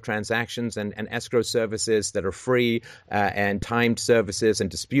record of transactions and escrow services that are free and timed services and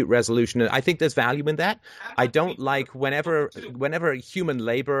dispute resolution. I think there's value in that. I don't like whenever human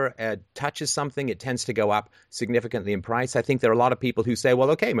labor touches something, it tends to go up significantly in price. I think there are a lot of people who say, well,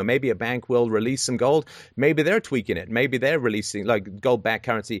 okay, well, maybe a bank will release some gold. Maybe they're tweaking it. Maybe they're releasing like gold-backed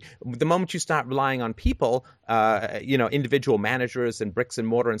currency. The moment you start relying on people, individual managers and bricks and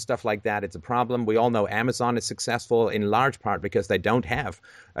mortar and stuff like that, it's a problem. We all know Amazon is successful in large part because they don't have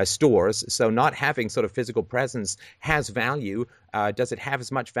stores. So not having sort of physical presence has value. Does it have as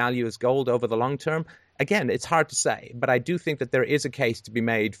much value as gold over the long term? Again, it's hard to say, but I do think that there is a case to be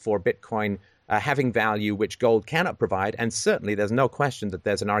made for Bitcoin having value which gold cannot provide. And certainly there's no question that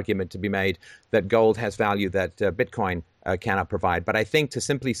there's an argument to be made that gold has value that Bitcoin cannot provide. But I think to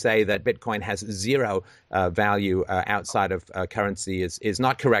simply say that Bitcoin has zero value outside of currency is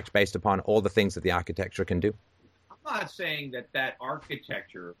not correct based upon all the things that the architecture can do. I'm not saying that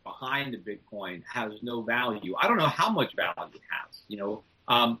architecture behind the Bitcoin has no value. I don't know how much value it has,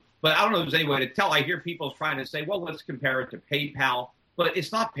 but I don't know if there's any way to tell. I hear people trying to say, well, let's compare it to PayPal. But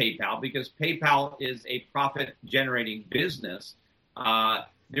it's not PayPal because PayPal is a profit-generating business.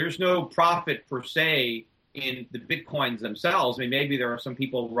 there's no profit per se in the Bitcoins themselves. I mean, maybe there are some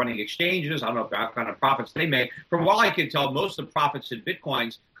people running exchanges. I don't know what kind of profits they make. From what I can tell, most of the profits in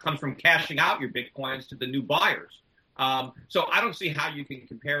Bitcoins comes from cashing out your Bitcoins to the new buyers. So I don't see how you can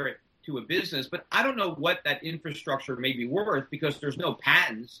compare it to a business, but I don't know what that infrastructure may be worth because there's no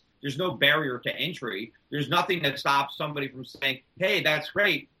patents. There's no barrier to entry. There's nothing that stops somebody from saying, hey, that's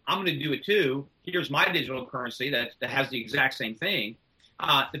great. I'm going to do it too. Here's my digital currency that has the exact same thing.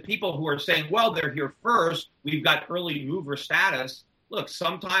 The people who are saying, well, they're here first, we've got early mover status. Look,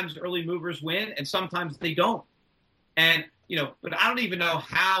 sometimes early movers win and sometimes they don't. And, but I don't even know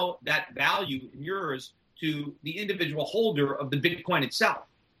how that value inures to the individual holder of the Bitcoin itself.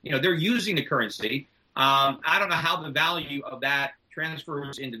 They're using the currency. I don't know how the value of that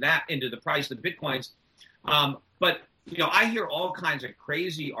transfers into the price of Bitcoins. But I hear all kinds of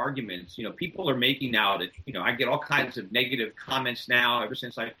crazy arguments. People are making now that, I get all kinds of negative comments now ever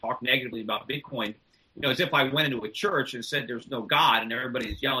since I talked negatively about Bitcoin, as if I went into a church and said there's no God and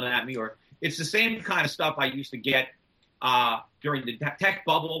everybody's yelling at me. Or it's the same kind of stuff I used to get during the tech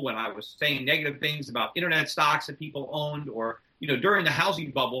bubble when I was saying negative things about internet stocks that people owned, or during the housing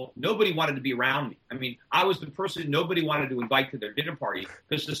bubble, nobody wanted to be around me. I mean, I was the person nobody wanted to invite to their dinner party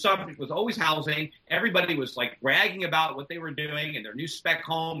because the subject was always housing. Everybody was like bragging about what they were doing and their new spec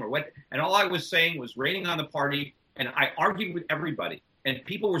home and all I was saying was raining on the party. And I argued with everybody, and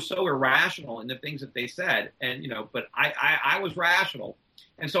people were so irrational in the things that they said. And, but I was rational.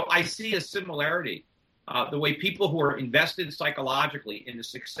 And so I see a similarity, the way people who are invested psychologically in the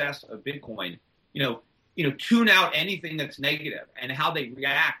success of Bitcoin, tune out anything that's negative and how they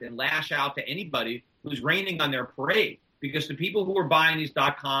react and lash out to anybody who's raining on their parade. Because the people who were buying these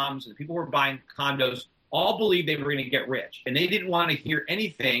 .coms and the people who were buying condos all believed they were going to get rich. And they didn't want to hear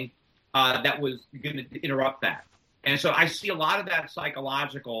anything that was going to interrupt that. And so I see a lot of that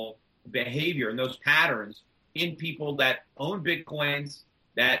psychological behavior and those patterns in people that own Bitcoins,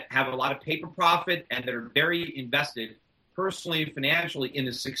 that have a lot of paper profit, and that are very invested personally and financially in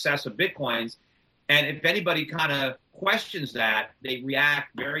the success of Bitcoins. And if anybody kind of questions that, they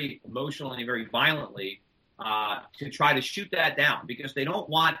react very emotionally and very violently to try to shoot that down because they don't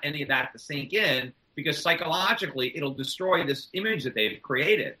want any of that to sink in, because psychologically it'll destroy this image that they've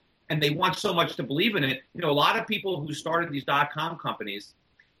created. And they want so much to believe in it. A lot of people who started these .com companies,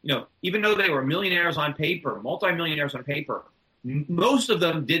 even though they were millionaires on paper, multimillionaires on paper, most of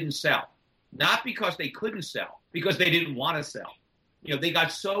them didn't sell. Not because they couldn't sell, because they didn't want to sell. They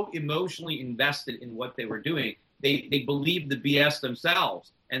got so emotionally invested in what they were doing. They believed the BS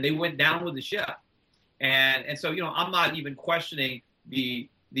themselves, and they went down with the ship. And so, I'm not even questioning the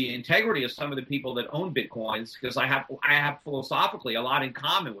integrity of some of the people that own Bitcoins, because I have philosophically a lot in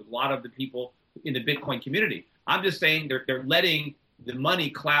common with a lot of the people in the Bitcoin community. I'm just saying they're letting the money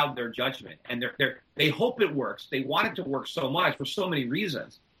cloud their judgment, and they hope it works. They want it to work so much for so many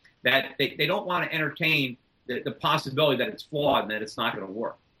reasons that they don't want to entertain the possibility that it's flawed and that it's not going to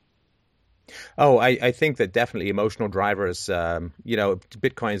work. Oh, I think that definitely emotional drivers,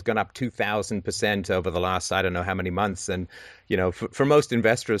 Bitcoin's gone up 2,000% over the last, I don't know how many months. And, for most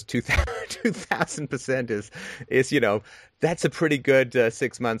investors, 2,000% is, that's a pretty good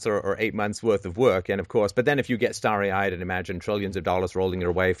 6 months or 8 months worth of work. And of course, but then if you get starry-eyed and imagine trillions of dollars rolling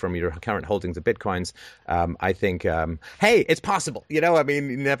your way from your current holdings of Bitcoins, I think, hey, it's possible.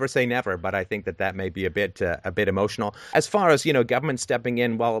 Never say never, but I think that may be a bit emotional. As far as, government stepping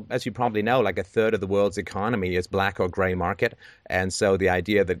in, well, as you probably know, like a third of the world's economy is black or gray market. And so the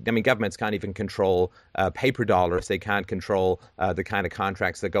idea that, governments can't even control paper dollars. They can't control the kind of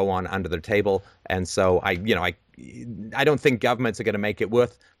contracts that go on under their table. And so I don't think governments are going to make it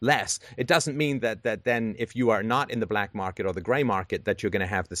worth less. It doesn't mean that then if you are not in the black market or the gray market that you're going to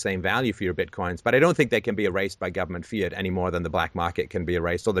have the same value for your Bitcoins. But I don't think they can be erased by government fiat any more than the black market can be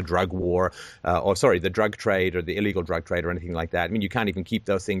erased, or the drug war, the drug trade or the illegal drug trade or anything like that. You can't even keep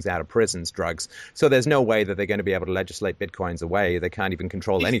those things out of prisons, drugs. So there's no way that they're going to be able to legislate Bitcoins away. They can't even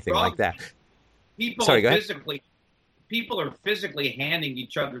control anything like that. People are physically handing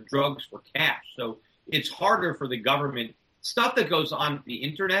each other drugs for cash. So it's harder for the government. Stuff that goes on the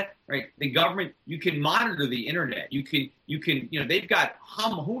internet, right? The government, you can monitor the internet. You can, they've got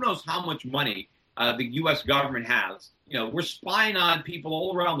who knows how much money the U.S. government has. We're spying on people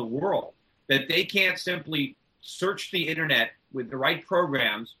all around the world that they can't simply search the internet with the right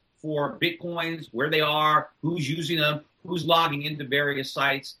programs for Bitcoins, where they are, who's using them, who's logging into various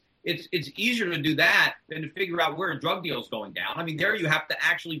sites. It's easier to do that than to figure out where a drug deal is going down. There you have to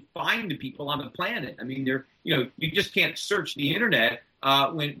actually find the people on the planet. You just can't search the internet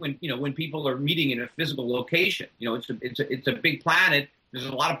when people are meeting in a physical location. It's a big planet, There's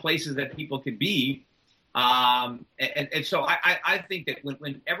a lot of places that people could be. And so I think that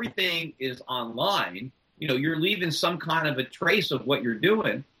when everything is online, you're leaving some kind of a trace of what you're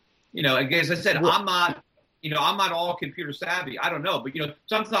doing. As I said, I'm not all computer savvy. I don't know, but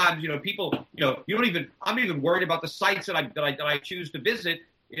sometimes people, I'm even worried about the sites that I choose to visit.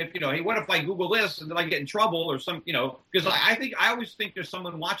 If hey, what if I Google this and then I get in trouble or some, because I always think there's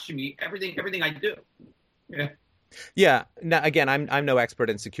someone watching me everything I do. Yeah. Yeah. Now, again, I'm no expert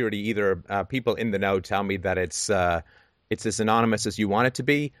in security either. People in the know tell me that it's as anonymous as you want it to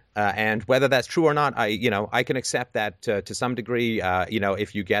be, and whether that's true or not, I can accept that to some degree.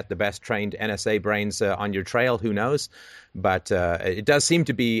 If you get the best trained NSA brains on your trail, who knows? But it does seem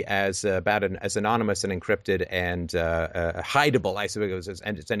to be as anonymous and encrypted and hideable, I suppose, as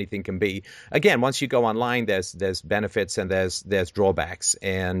anything can be. Again, once you go online, there's benefits and there's drawbacks.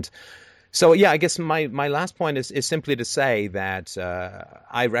 And so, yeah, I guess my last point is simply to say that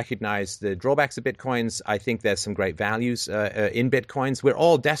I recognize the drawbacks of Bitcoins. I think there's some great values in Bitcoins. We're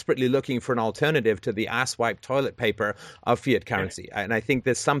all desperately looking for an alternative to the asswipe toilet paper of fiat currency. And I think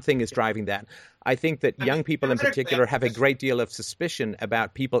that something is driving that. I think that young people in particular have a great deal of suspicion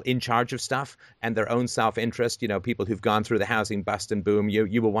about people in charge of stuff and their own self-interest. People who've gone through the housing bust and boom.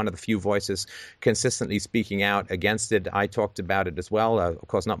 You were one of the few voices consistently speaking out against it. I talked about it as well, of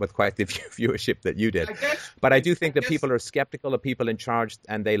course, not with quite the viewership that you did. But I do think that people are skeptical of people in charge,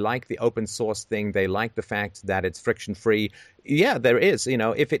 and they like the open source thing. They like the fact that it's friction-free. Yeah, there is.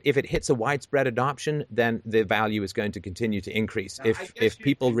 If it hits a widespread adoption, then the value is going to continue to increase. If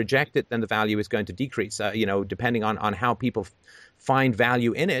people reject it, then the value is going to decrease. Depending on how people find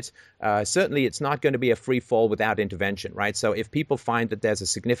value in it. Certainly, it's not going to be a free fall without intervention, right? So if people find that there's a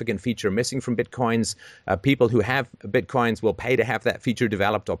significant feature missing from Bitcoins, people who have Bitcoins will pay to have that feature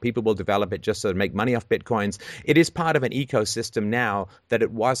developed, or people will develop it just to make money off Bitcoins. It is part of an ecosystem now that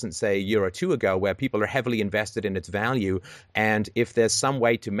it wasn't, say, a year or two ago, where people are heavily invested in its value. And if there's some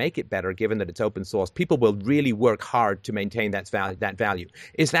way to make it better, given that it's open source, people will really work hard to maintain that value.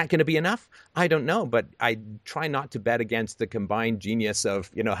 Is that going to be enough? I don't know, but I try not to bet against the combined genius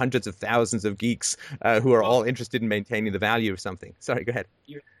of hundreds of thousands of geeks who are all interested in maintaining the value of something. Sorry, go ahead.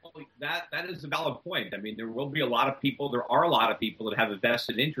 That is a valid point. I mean, there will be a lot of people. There are a lot of people that have a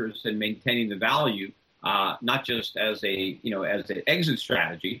vested interest in maintaining the value, not just as as an exit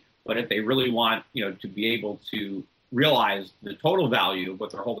strategy, but if they really want to be able to realize the total value of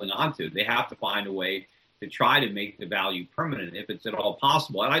what they're holding on to, they have to find a way to try to make the value permanent if it's at all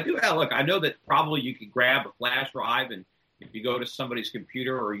possible. And I know that probably you could grab a flash drive, and if you go to somebody's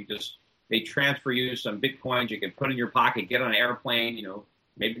computer, or they transfer you some Bitcoins, you can put in your pocket, get on an airplane,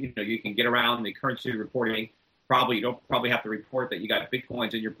 maybe, you can get around the currency reporting. You don't have to report that you got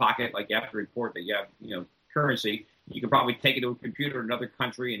Bitcoins in your pocket, like you have to report that you have, currency. You can probably take it to a computer in another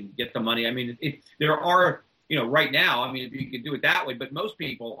country and get the money. I mean, there are, right now, I mean, if you could do it that way, but most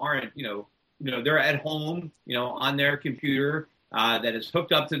people aren't, they're at home, on their computer that is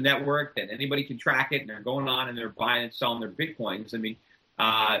hooked up to the network, that anybody can track it, and they're going on and they're buying and selling their Bitcoins. I mean,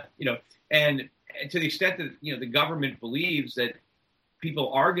 and to the extent that, the government believes that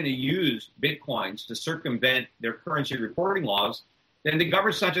people are going to use Bitcoins to circumvent their currency reporting laws, then the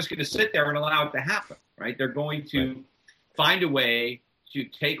government's not just going to sit there and allow it to happen, right? They're going to find a way to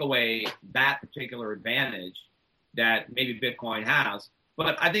take away that particular advantage that maybe Bitcoin has.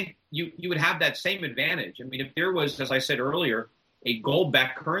 But I think you would have that same advantage. I mean, if there was, as I said earlier, a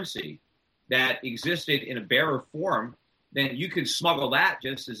gold-backed currency that existed in a bearer form, then you could smuggle that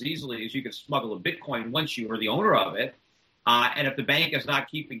just as easily as you could smuggle a Bitcoin once you were the owner of it. And if the bank is not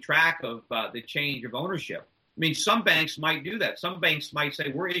keeping track of the change of ownership. I mean, some banks might do that. Some banks might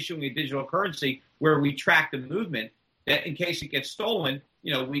say, we're issuing a digital currency where we track the movement, that in case it gets stolen,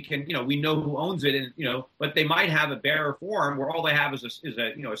 we can, we know who owns it, and, but they might have a bearer form where all they have is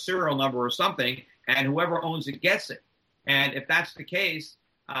a serial number or something, and whoever owns it gets it. And if that's the case,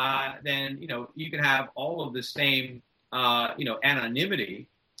 then, you can have all of the same, anonymity.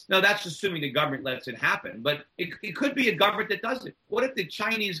 Now, that's assuming the government lets it happen, but it could be a government that does it. What if the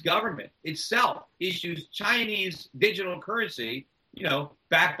Chinese government itself issues Chinese digital currency,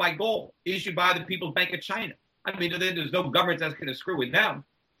 backed by gold, issued by the People's Bank of China? I mean, there's no government that's going to screw with them,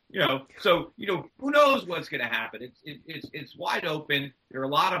 So, who knows what's going to happen? It's wide open. There are a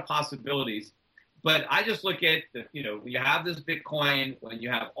lot of possibilities. But I just look at, when you have this Bitcoin, when you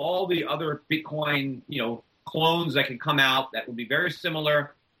have all the other Bitcoin, clones that can come out that will be very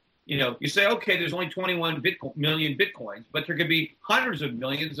similar, you say, okay, there's only 21 million Bitcoins, but there could be hundreds of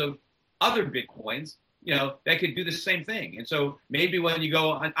millions of other Bitcoins, that could do the same thing. And so maybe when you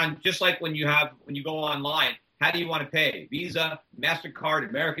go on just like when you go online How do you want to pay? Visa, MasterCard,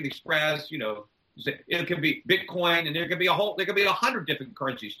 American Express, it could be Bitcoin, and there could be 100 different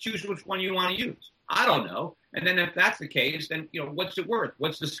currencies. Choose which one you want to use. I don't know. And then if that's the case, then, what's it worth?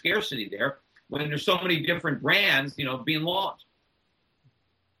 What's the scarcity there when there's so many different brands, being launched?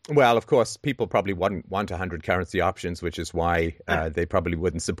 Well, of course, people probably wouldn't want 100 currency options, which is why they probably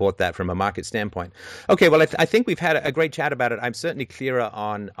wouldn't support that from a market standpoint. Okay, well, I think we've had a great chat about it. I'm certainly clearer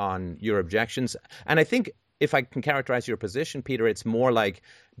on your objections. And I think if I can characterize your position, Peter, it's more like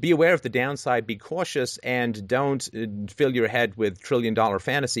be aware of the downside, be cautious, and don't fill your head with trillion-dollar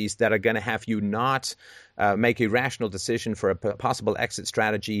fantasies that are going to have you not make a rational decision for a possible exit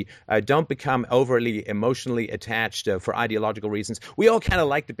strategy. Don't become overly emotionally attached for ideological reasons. We all kind of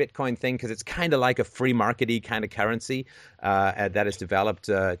like the Bitcoin thing because it's kind of like a free market-y kind of currency that is developed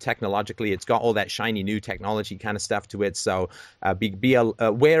technologically. It's got all that shiny new technology kind of stuff to it. So be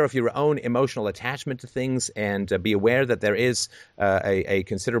aware of your own emotional attachment to things, and be aware that there is a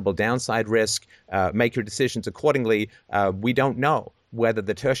considerable downside risk. Make your decisions accordingly. We don't know whether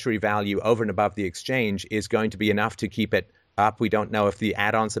the tertiary value over and above the exchange is going to be enough to keep it up. We don't know if the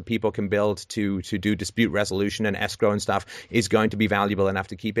add-ons that people can build to do dispute resolution and escrow and stuff is going to be valuable enough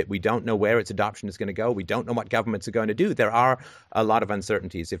to keep it. We don't know where its adoption is going to go. We don't know what governments are going to do. There are a lot of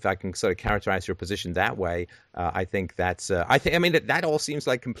uncertainties. If I can sort of characterize your position that way, I think that's that all seems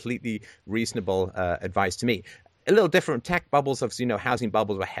like completely reasonable advice to me. A little different. Tech bubbles, obviously, housing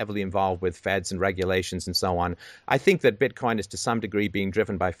bubbles were heavily involved with feds and regulations and so on. I think that Bitcoin is to some degree being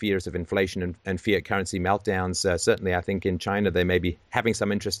driven by fears of inflation and fiat currency meltdowns. Certainly, I think in China they may be having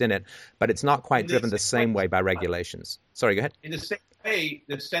some interest in it, but it's not quite driven the same way by regulations. Sorry, go ahead. In the same way,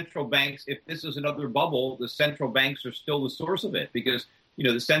 the central banks, if this is another bubble, the central banks are still the source of it because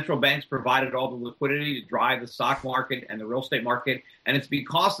the central banks provided all the liquidity to drive the stock market and the real estate market, and it's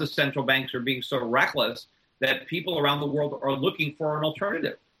because the central banks are being so reckless that people around the world are looking for an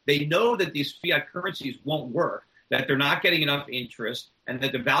alternative. They know that these fiat currencies won't work, that they're not getting enough interest, and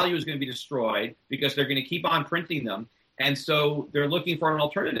that the value is going to be destroyed because they're going to keep on printing them. And so they're looking for an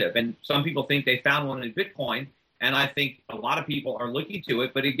alternative. And some people think they found one in Bitcoin, and I think a lot of people are looking to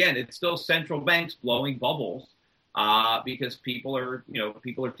it. But again, it's still central banks blowing bubbles because people are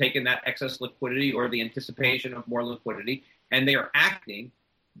taking that excess liquidity or the anticipation of more liquidity, and they are acting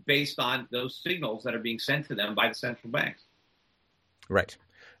based on those signals that are being sent to them by the central banks. Right.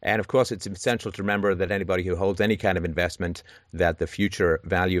 And of course, it's essential to remember that anybody who holds any kind of investment, that the future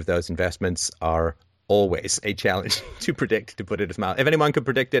value of those investments are always a challenge to predict, to put it as mild. If anyone could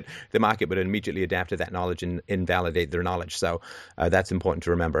predict it, the market would immediately adapt to that knowledge and invalidate their knowledge. So that's important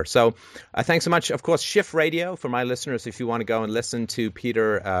to remember. So thanks so much. Of course, Shift Radio, for my listeners, if you want to go and listen to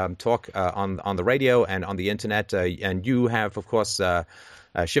Peter talk on the radio and on the internet, and you have, of course,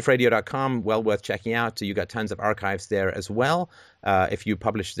 shiftradio.com, well worth checking out. You got tons of archives there as well. If you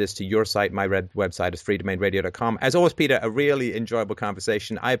publish this to your site, my website is freedomainradio.com. As always, Peter, a really enjoyable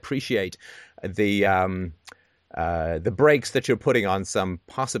conversation. I appreciate the brakes that you're putting on some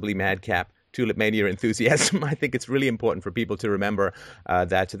possibly madcap tulip mania enthusiasm. I think it's really important for people to remember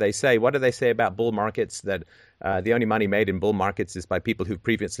that they say, what do they say about bull markets? That the only money made in bull markets is by people who've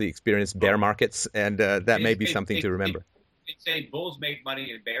previously experienced bear markets, and that may be something to remember. They say bulls make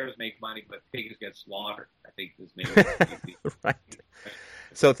money and bears make money, but pigs get slaughtered. I think this name. Right.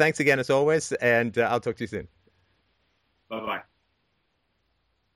 So thanks again as always, and I'll talk to you soon.